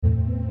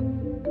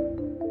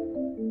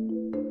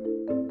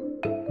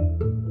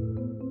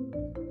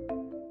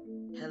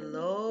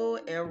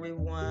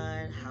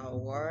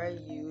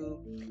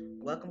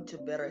Welcome to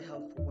Better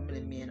Health for Women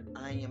and Men.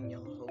 I am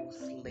your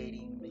host,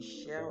 Lady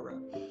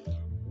Michelle.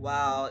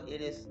 Wow,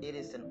 it is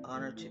an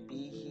honor to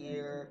be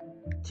here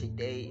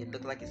today. It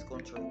looks like it's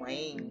going to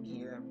rain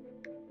here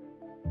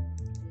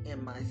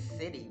in my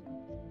city,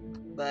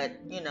 but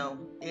it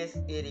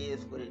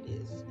is what it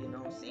is. You know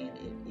what I'm saying?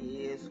 It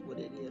is what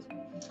it is.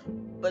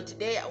 But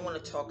today I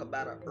want to talk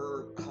about a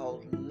herb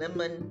called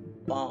lemon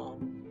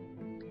balm.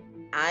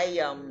 I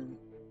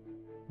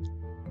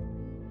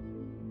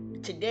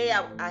today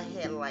I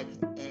had like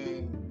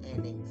an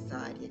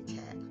anxiety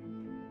attack,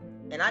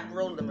 and I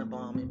grow lemon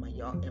balm in my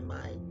yard, in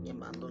my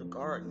little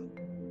garden.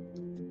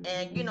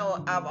 And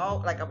I've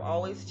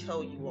always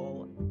told you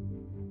all,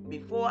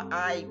 before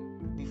I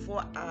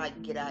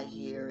get out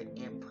here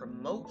and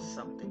promote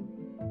something,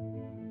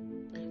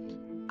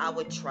 I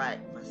would try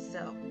it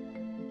myself.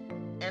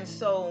 And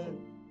so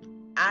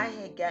I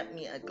had got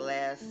me a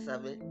glass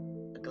of it,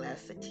 a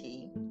glass of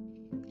tea.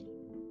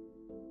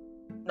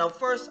 Now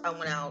first I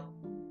went out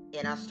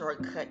and I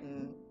started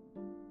cutting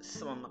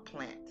some of my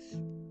plants,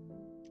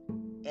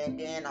 and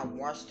then I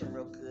washed them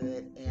real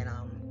good, and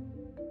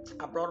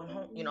I brought them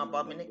home. I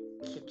brought them in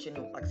the kitchen,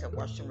 and like I said,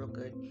 washed them real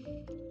good,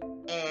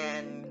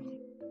 and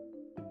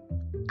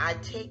I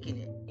taken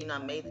it. I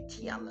made the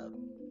tea I love,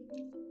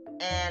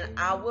 and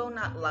I will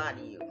not lie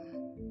to you,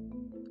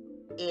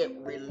 it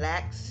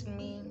relaxed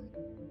me.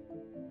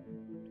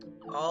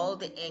 All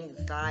the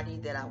anxiety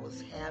that I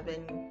was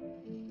having,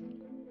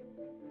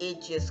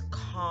 it just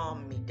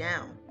calmed me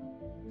down.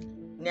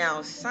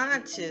 Now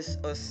scientists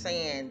are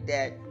saying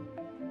that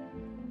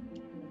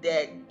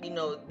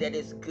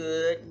it's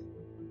good.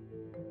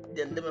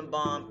 The lemon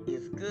balm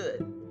is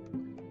good,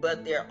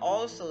 but they're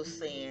also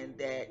saying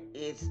that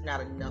it's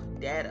not enough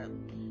data.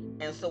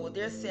 And so what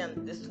they're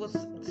saying, this is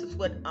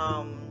what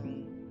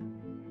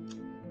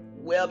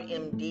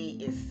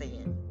WebMD is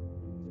saying.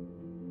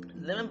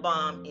 Lemon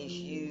balm is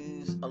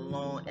used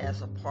alone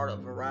as a part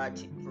of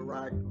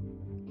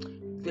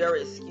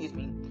various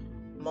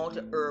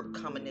multi-herb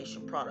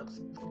combination products.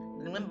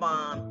 Lemon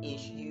balm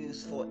is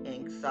used for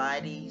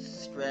anxiety,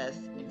 stress,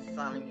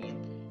 insomnia,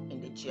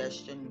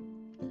 indigestion,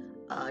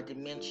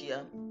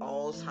 dementia,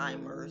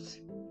 Alzheimer's,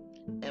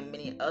 and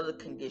many other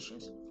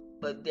conditions.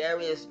 But there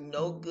is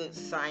no good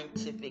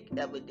scientific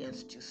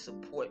evidence to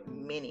support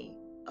many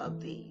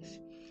of these.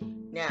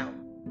 Now,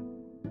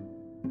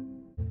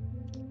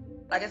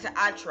 like I said,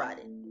 I tried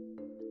it,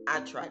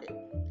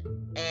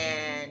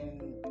 and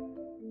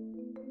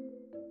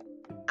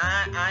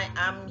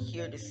I'm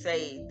here to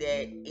say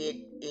that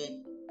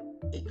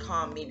it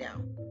calmed me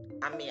down.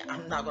 I mean,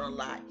 I'm not gonna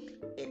lie,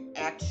 it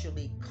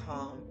actually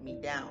calmed me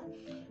down,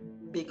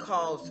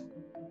 because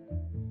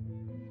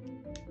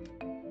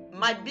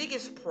my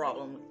biggest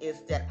problem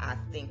is that I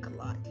think a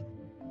lot,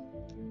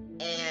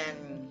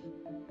 and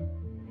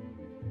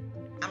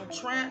I'm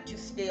trying to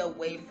stay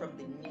away from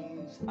the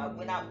news. I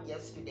went out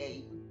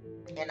yesterday,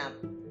 and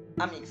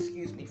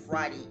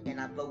Friday, and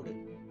I voted,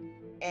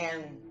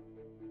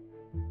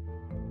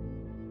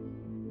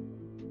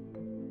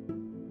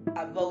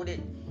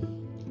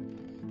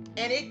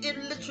 and it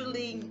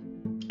literally,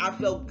 I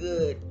felt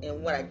good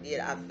in what I did.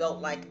 I felt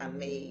like I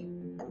made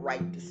a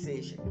right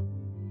decision.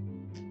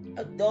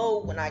 Although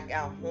when I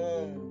got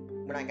home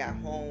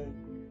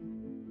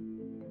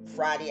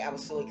Friday, I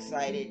was so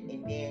excited,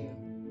 and then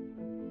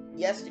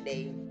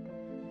yesterday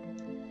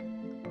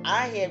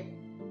I had,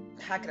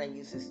 how can I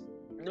use this?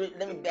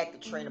 Let me back the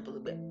train up a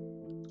little bit.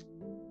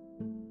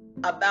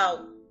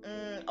 About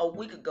a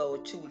week ago or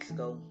 2 weeks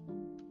ago,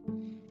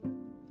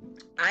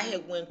 I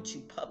had went to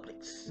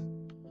Publix.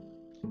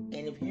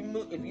 And if you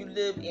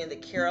live in the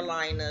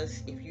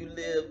Carolinas, if you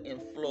live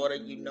in Florida,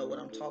 you know what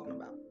I'm talking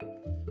about.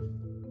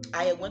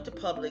 I had went to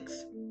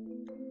Publix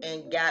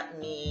and got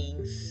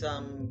me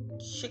some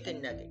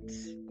chicken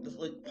nuggets, those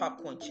little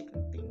popcorn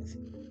chicken things.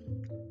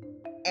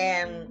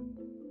 And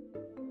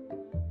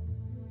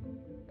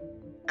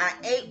I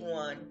ate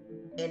one,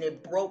 and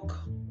it broke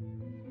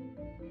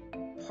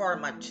part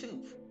of my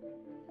tooth.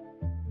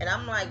 And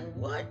I'm like,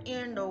 what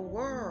in the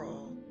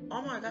world?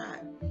 Oh my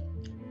God.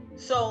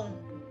 So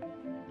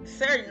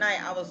Saturday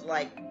night,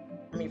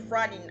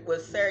 Friday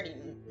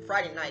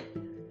night,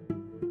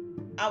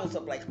 I was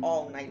up like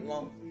all night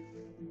long,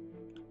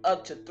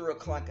 up to 3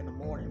 o'clock in the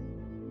morning,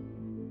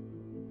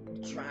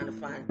 trying to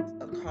find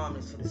a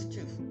calmness for this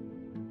tooth.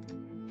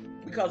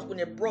 Because when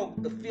it broke,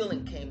 the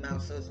feeling came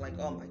out, so it's like,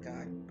 oh my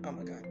God.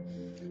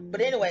 But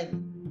anyway,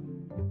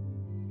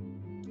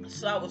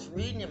 so I was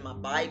reading in my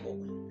Bible,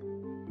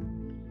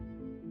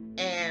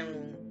 and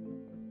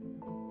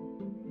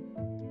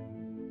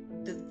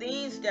the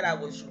things that I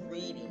was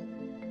reading,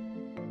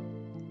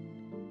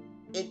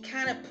 it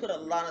kind of put a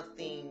lot of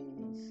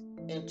things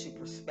into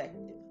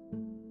perspective.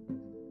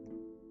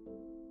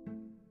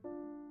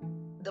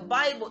 The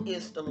Bible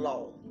is the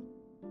law,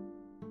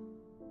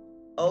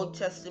 Old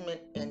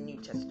Testament and New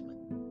Testament.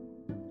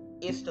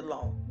 It's the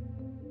law.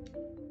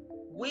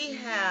 We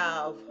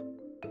have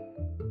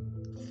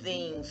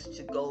things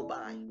to go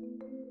by,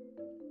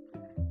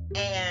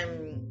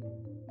 and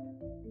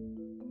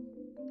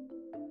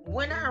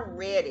when I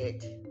read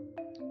it,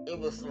 it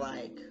was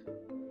like,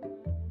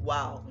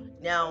 wow.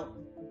 Now,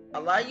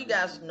 a lot of you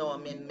guys know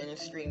I'm in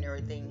ministry and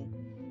everything,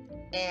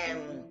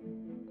 and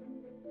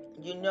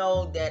you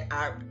know that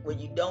well,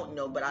 you don't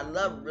know, but I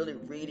love really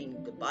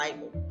reading the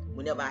Bible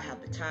whenever I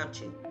have the time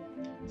to.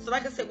 So,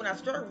 like I said, when I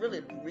started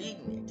really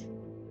reading it,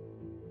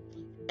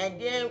 and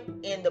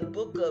then in the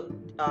book of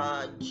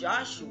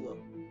Joshua,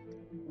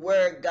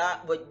 where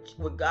God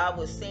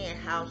was saying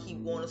how He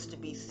wants us to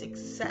be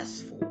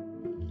successful,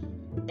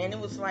 and it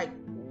was like,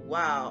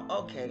 wow,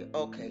 okay.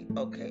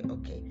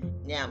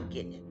 Now I'm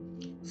getting it.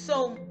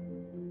 So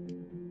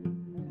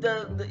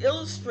the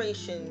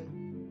illustration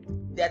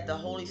that the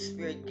Holy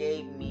Spirit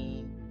gave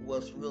me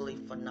was really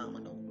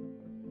phenomenal.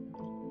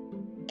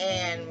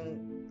 And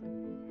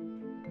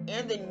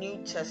in the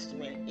New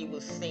Testament, it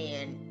was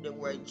saying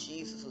where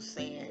Jesus was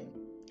saying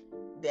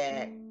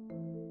that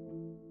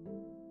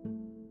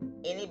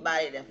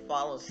anybody that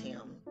follows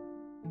Him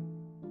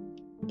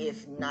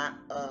is not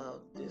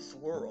of this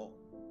world.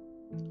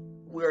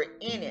 We're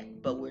in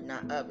it, but we're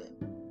not of it.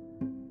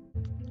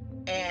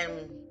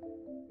 And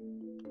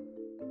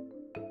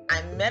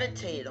I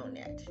meditated on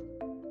that.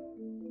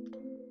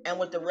 And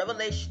what the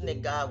revelation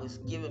that God was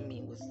giving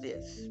me was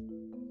this.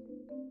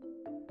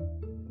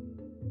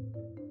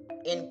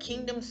 In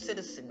kingdom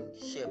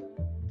citizenship,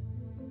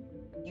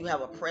 you have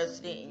a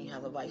president and you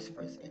have a vice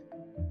president.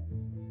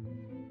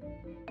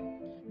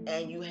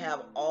 And you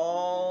have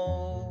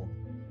all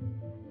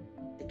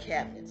the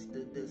cabinets,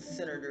 the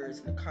senators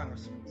and the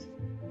congressmen.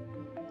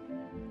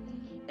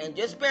 And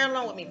just bear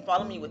along with me.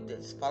 Follow me with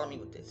this.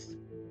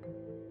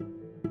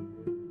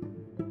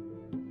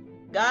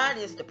 God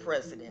is the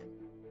president.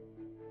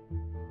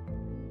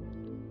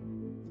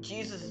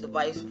 Jesus is the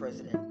vice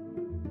president.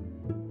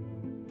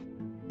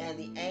 And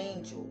the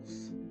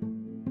angels,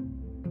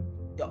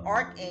 the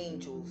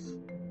archangels,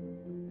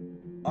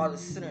 are the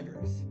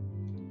senators.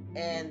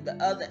 And the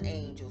other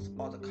angels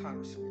are the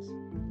congressmen.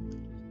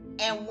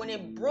 And when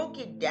it broke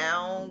it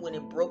down,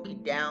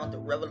 the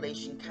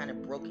revelation kind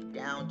of broke it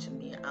down to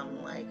me.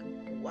 I'm like,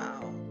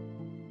 wow.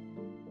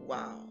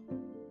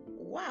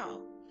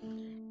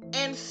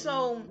 And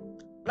so,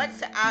 like I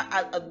said,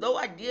 although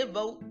I did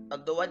vote,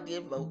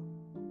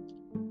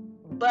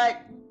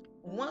 but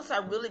once I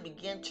really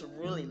began to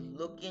really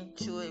look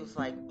into it, it was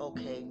like,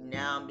 okay,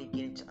 now I'm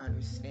beginning to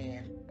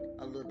understand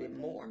a little bit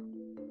more.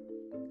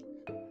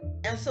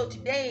 And so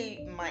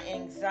today, my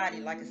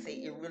anxiety, like I say,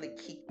 it really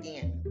kicked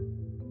in.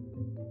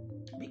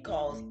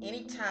 Because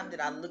anytime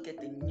that I look at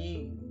the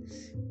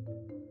news,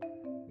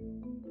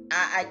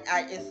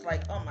 it's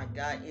like, oh my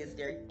God, is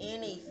there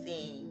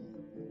anything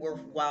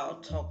worthwhile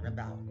talking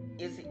about?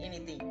 Is it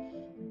anything?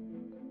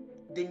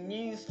 The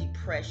news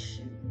depress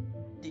you.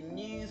 The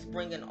news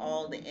bringing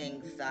all the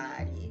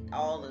anxiety,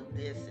 all of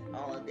this and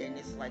all of that. And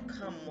it's like,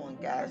 come on,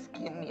 guys,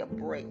 give me a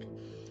break.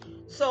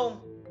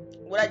 So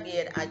what I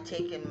did, I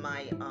taken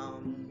my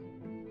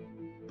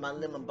my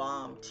lemon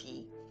balm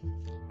tea,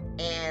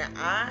 and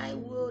I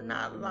will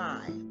not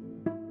lie,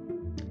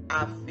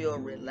 I feel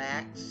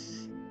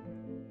relaxed.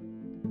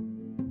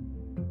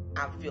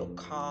 I feel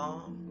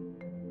calm.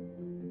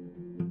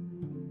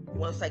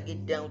 Once I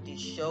get done with this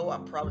show, I'll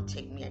probably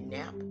take me a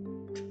nap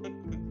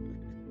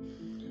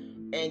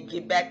and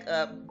get back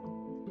up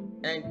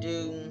and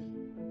do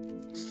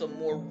some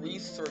more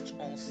research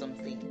on some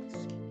things.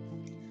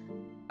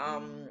 I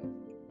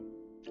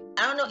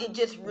don't know, it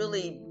just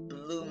really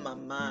blew my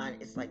mind.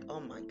 It's like, oh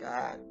my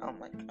God.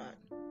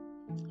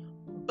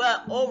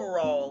 But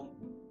overall,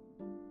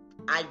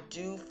 I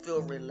do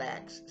feel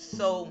relaxed.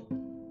 So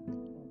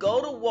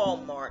go to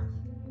Walmart,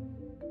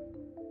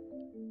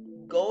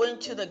 go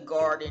into the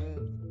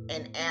garden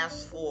and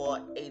ask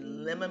for a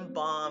lemon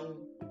balm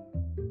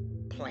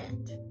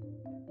plant.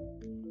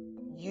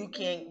 You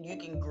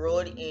can grow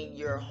it in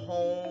your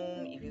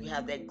home if you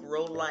have that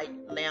grow light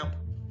lamp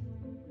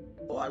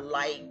or a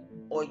light,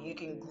 or you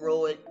can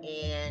grow it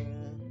in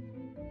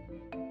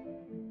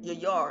your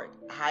yard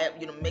high up.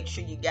 Make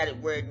sure you got it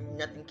where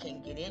nothing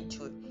can get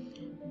into it.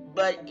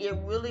 But it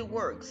really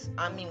works.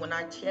 I mean, when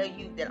I tell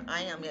you that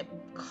I am at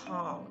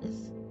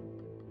calmness,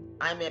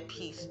 I'm at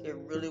peace, it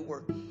really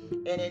works.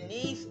 And in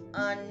these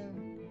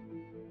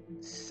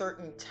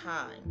uncertain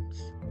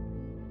times,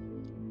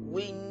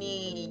 we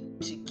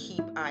need to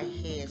keep our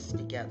heads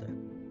together.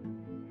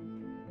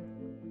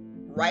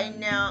 Right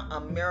now,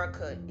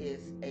 America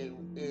is a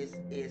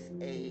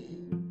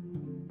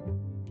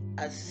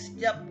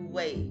step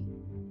away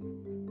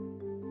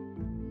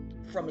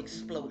from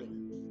exploding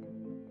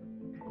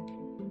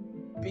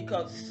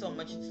because so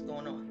much is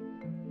going on.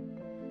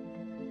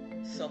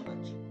 So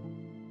much.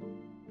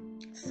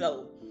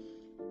 So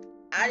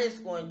I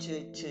just going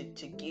to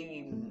give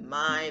you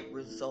my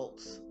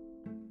results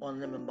on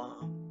lemon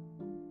balm.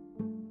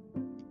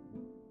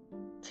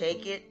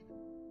 Take it.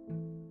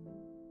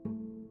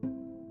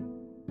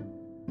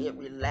 It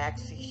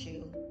relaxes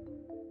you.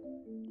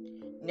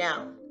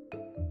 Now,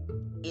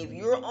 if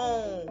you're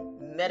on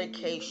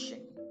medications,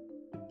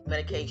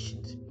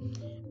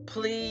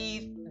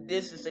 please,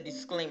 this is a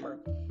disclaimer.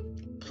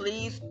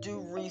 Please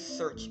do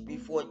research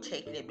before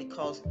taking it,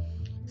 because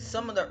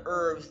some of the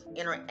herbs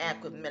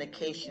interact with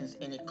medications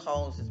and it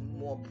causes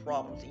more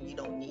problems, and you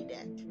don't need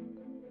that.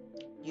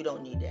 You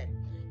don't need that.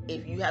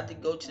 If you have to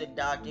go to the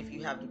doctor, if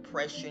you have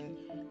depression,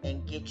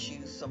 and get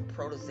you some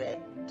Prozac,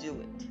 do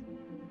it.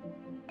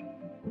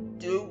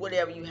 Do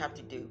whatever you have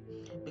to do,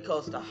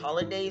 because the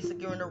holidays are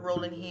going to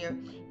roll in here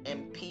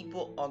and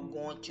people are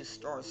going to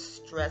start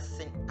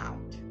stressing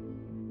out.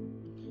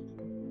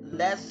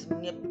 Let's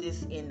nip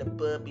this in the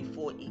bud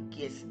before it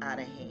gets out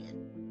of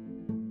hand.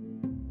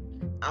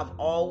 I've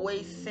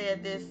always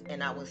said this,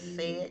 and I will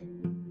say it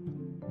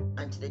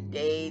until the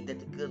day that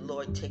the good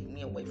Lord take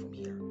me away from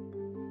here.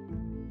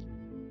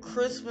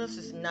 Christmas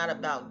is not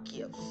about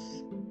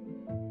gifts.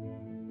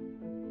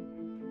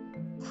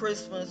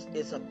 Christmas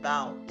is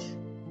about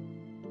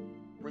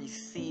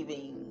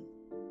receiving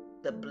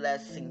the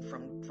blessing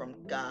from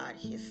God,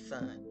 his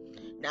son.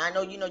 Now, I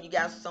know, you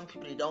got some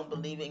people that don't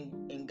believe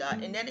in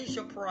God, and that is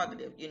your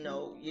prerogative,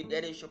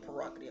 that is your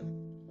prerogative.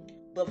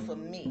 But for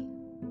me,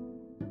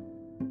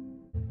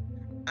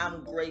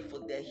 I'm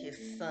grateful that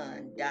his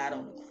son died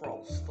on the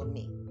cross for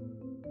me.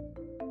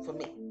 For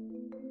me.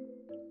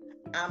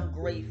 I'm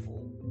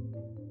grateful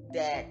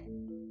that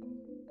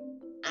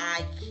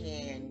I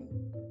can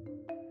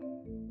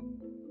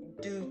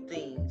do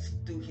things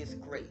through his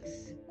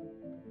grace.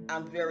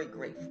 I'm very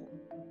grateful.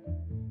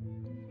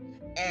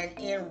 And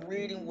in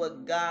reading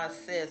what God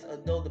says,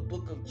 although the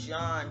book of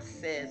John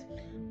says,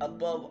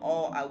 above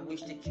all, I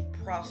wish that you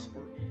prosper,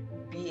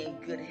 be in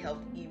good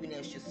health, even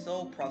as your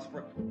soul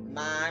prosper,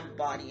 mind,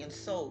 body, and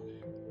soul.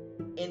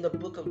 In the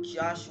book of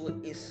Joshua,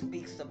 it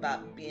speaks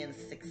about being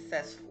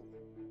successful.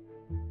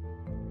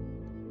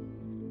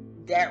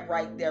 That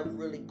right there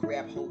really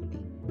grabbed hold of me.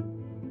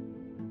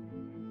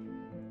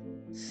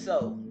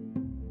 So,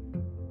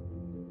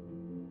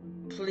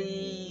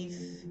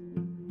 please,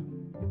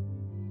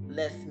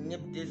 let's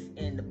nip this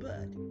in the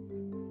bud.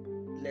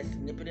 Let's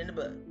nip it in the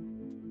bud.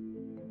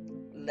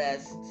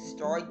 Let's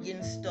start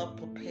getting stuff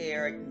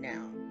prepared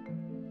now.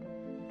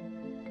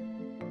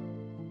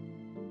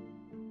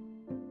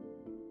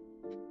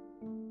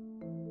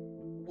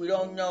 We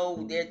don't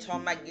know. They're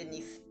talking about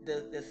getting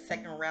the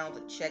second rounds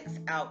of checks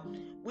out.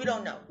 We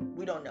don't know.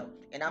 We don't know.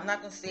 And I'm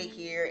not gonna sit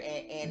here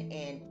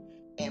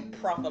and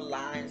prophesy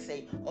and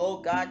say, "Oh,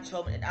 God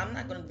told me." I'm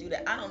not gonna do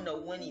that. I don't know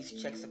when these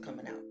checks are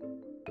coming out.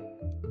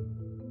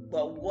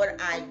 But what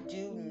I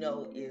do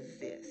know is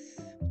this: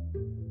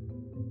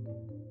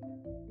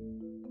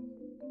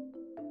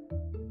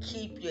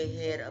 keep your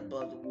head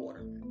above the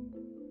water.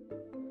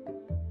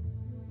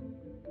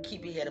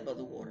 Keep your head above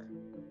the water.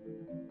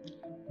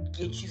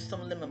 Get you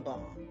some lemon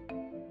balm.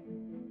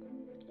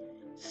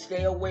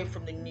 Stay away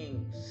from the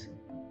news.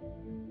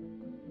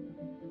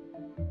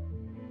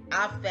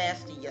 I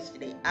fasted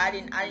yesterday. I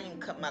didn't even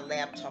cut my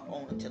laptop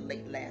on until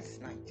late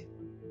last night.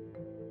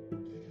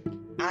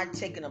 I've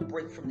taken a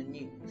break from the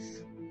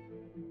news.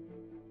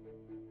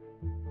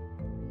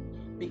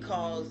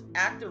 Because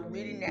after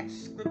reading that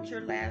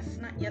scripture last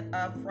night,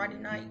 Friday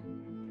night,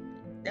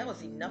 that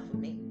was enough for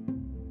me.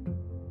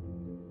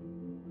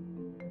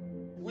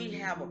 We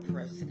have a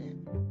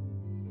president,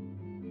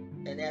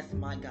 and that's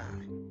my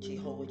God,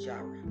 Jehovah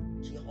Jireh,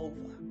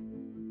 Jehovah,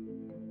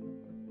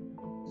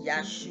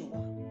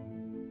 Yeshua.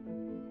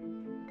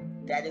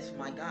 That is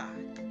my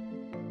God.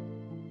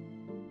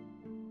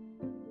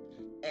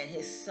 And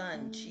his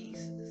son,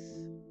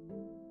 Jesus.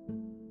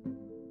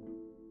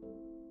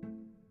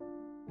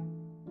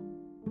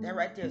 That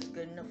right there is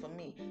good enough for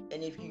me.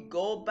 And if you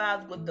go by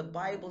what the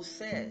Bible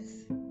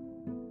says,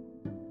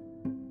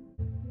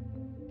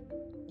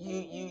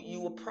 you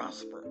will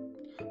prosper.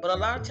 But a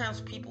lot of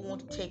times people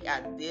want to take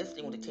out this,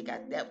 they want to take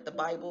out that, the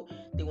Bible,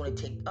 they want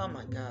to take, oh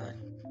my God.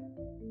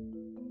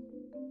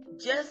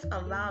 Just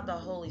allow the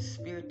Holy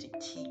Spirit to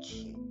teach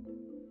you.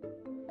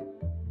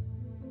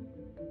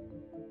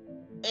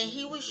 And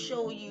he will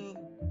show you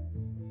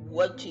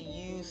what to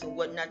use and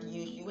what not to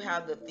use. You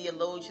have the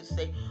theologians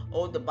say,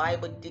 oh, the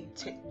Bible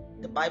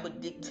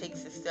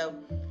dictates itself.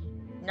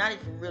 Not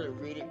if you really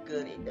read it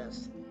good, it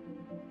does.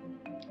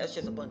 That's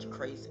just a bunch of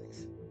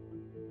craziness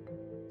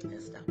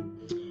and stuff.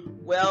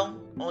 Well,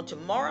 on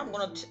tomorrow I'm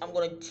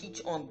gonna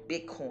teach on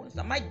Bitcoins.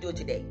 I might do it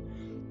today.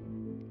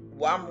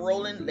 While I'm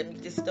rolling, let me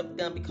get this stuff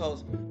done,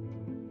 because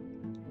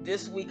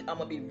this week I'm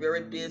gonna be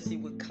very busy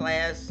with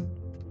class,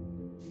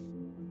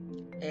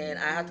 and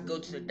I have to go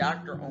to the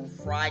doctor on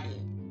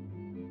Friday.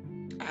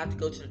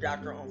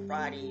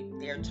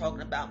 They're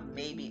talking about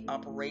maybe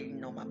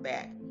operating on my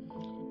back.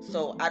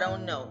 So I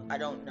don't know.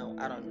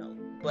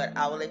 But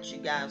I will let you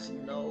guys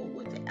know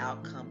what the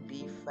outcome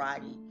be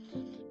Friday.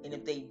 And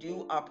if they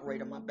do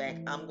operate on my back,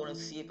 I'm going to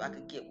see if I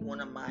could get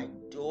one of my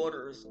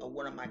daughters or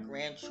one of my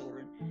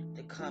grandchildren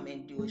to come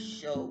and do a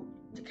show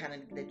to kind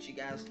of let you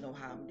guys know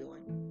how I'm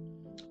doing.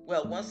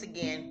 Well, once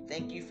again,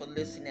 thank you for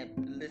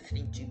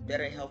listening to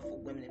Better Health for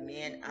Women and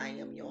Men. I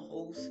am your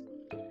host,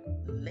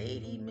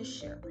 Lady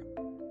Michelle.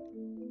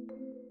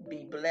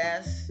 Be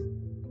blessed.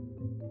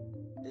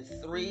 The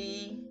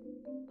 3,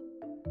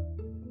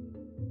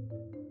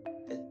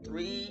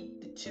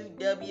 the 2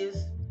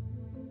 W's,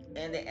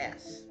 and the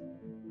S.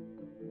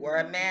 Wear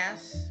a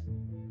mask,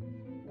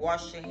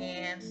 wash your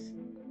hands,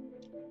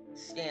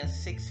 stand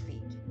 6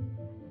 feet.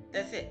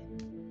 That's it.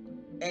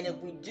 And if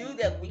we do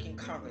that, we can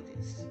conquer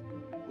this.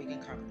 We can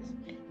conquer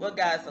this. Well,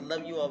 guys, I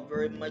love you all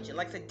very much. And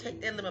like I said,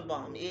 take that lemon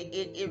balm.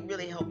 It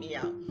really helped me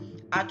out.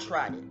 I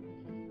tried it.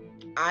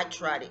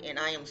 And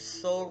I am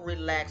so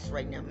relaxed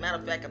right now. Matter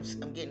of fact,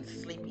 I'm getting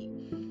sleepy.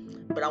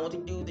 But I want to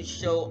do the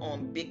show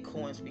on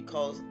Bitcoins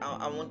because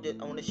I want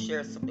to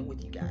share something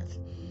with you guys.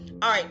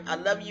 All right, I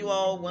love you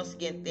all. Once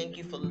again, thank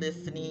you for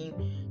listening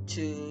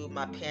to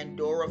my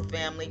Pandora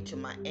family, to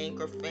my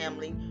Anchor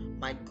family,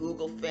 my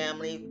Google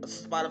family,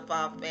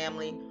 Spotify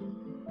family,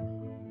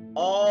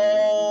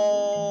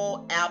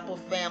 all Apple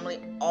family,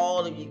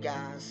 all of you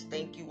guys.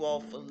 Thank you all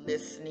for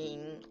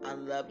listening. I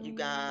love you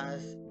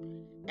guys.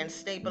 And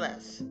stay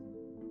blessed.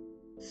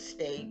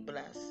 Stay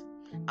blessed.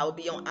 I will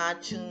be on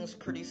iTunes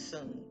pretty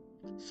soon.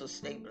 So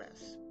stay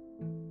blessed.